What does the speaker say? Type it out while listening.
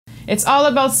It's all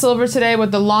about silver today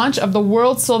with the launch of the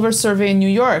World Silver Survey in New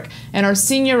York. And our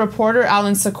senior reporter,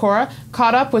 Alan Sikora,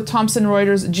 caught up with Thomson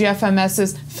Reuters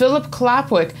GFMS's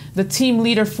Philip-Klapwijk, the team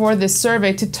leader for this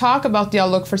survey, to talk about the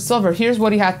outlook for silver. Here's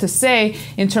what he had to say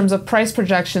in terms of price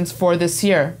projections for this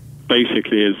year.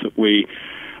 Basically is that we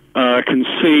can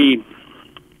see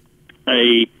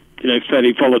a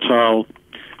fairly volatile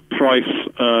price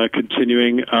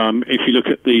continuing. If you look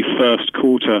at the first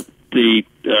quarter, the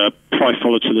price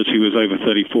volatility was over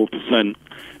 34%,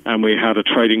 and we had a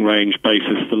trading range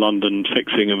basis for London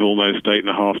fixing of almost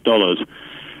 $8.50.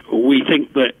 We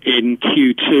think that in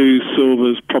Q2,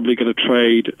 silver's probably going to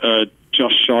trade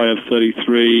just shy of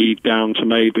 33, down to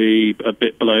maybe a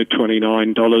bit below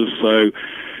 $29. So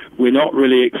we're not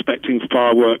really expecting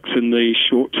fireworks in the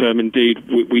short term. Indeed,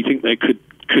 we think there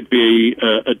could be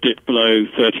a dip below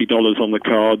 $30 on the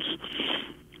cards,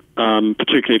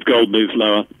 particularly if gold moves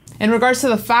lower. In regards to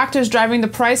the factors driving the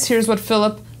price, here's what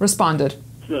Philip responded.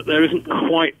 There isn't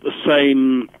quite the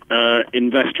same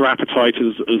investor appetite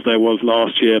as there was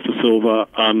last year for silver.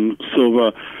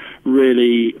 Silver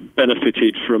really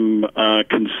benefited from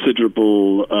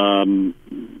considerable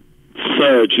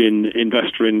surge in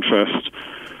investor interest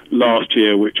last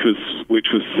year, which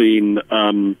was seen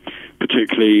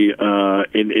particularly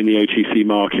in the OTC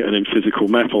market and in physical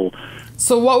metal.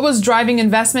 So what was driving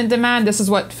investment demand? This is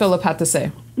what Philip had to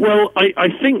say. Well, I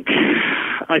think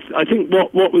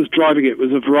what was driving it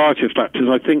was a variety of factors.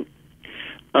 I think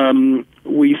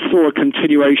we saw a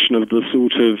continuation of the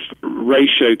sort of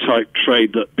ratio type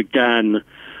trade that began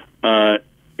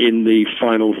in the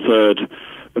final third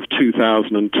of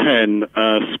 2010,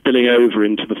 spilling over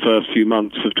into the first few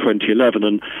months of 2011,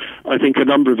 and I think a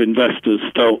number of investors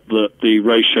felt that the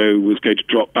ratio was going to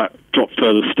drop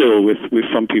further still, with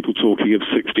some people talking of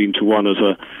 16 to 1 as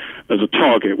a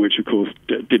target, which of course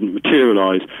didn't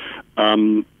materialize.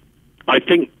 I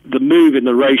think the move in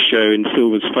the ratio in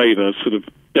silver's favor sort of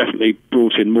definitely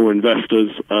brought in more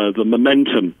investors. The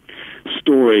momentum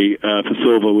story for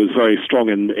silver was very strong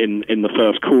in the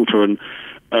first quarter, and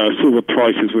silver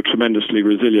prices were tremendously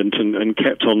resilient and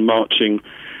kept on marching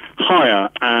higher,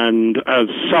 and as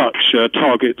such,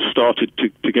 targets started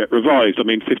to get revised. I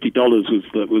mean,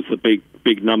 $50 was the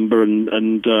big number,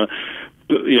 and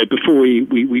before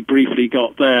we briefly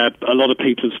got there, a lot of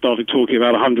people had started talking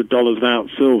about $100 an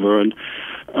ounce silver, and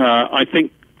I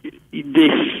think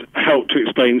this helped to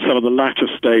explain some of the latter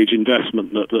stage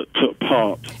investment that took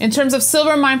part. In terms of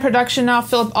silver mine production now,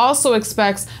 Philip also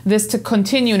expects this to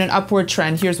continue in an upward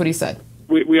trend. Here's what he said.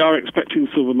 We are expecting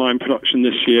silver mine production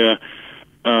this year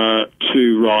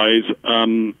to rise.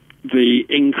 The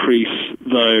increase,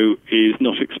 though, is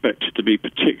not expected to be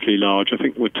particularly large. I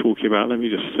think we're talking about, let me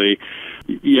just see,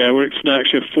 we're expecting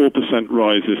actually a 4%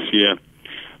 rise this year,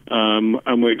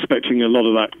 and we're expecting a lot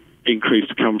of that increase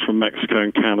to come from Mexico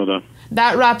and Canada.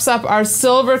 That wraps up our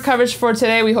silver coverage for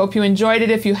today. We hope you enjoyed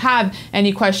it. If you have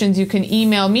any questions, you can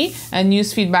email me at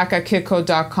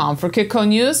newsfeedback@kitco.com. For Kitco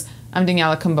News, I'm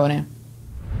Daniela Cambone.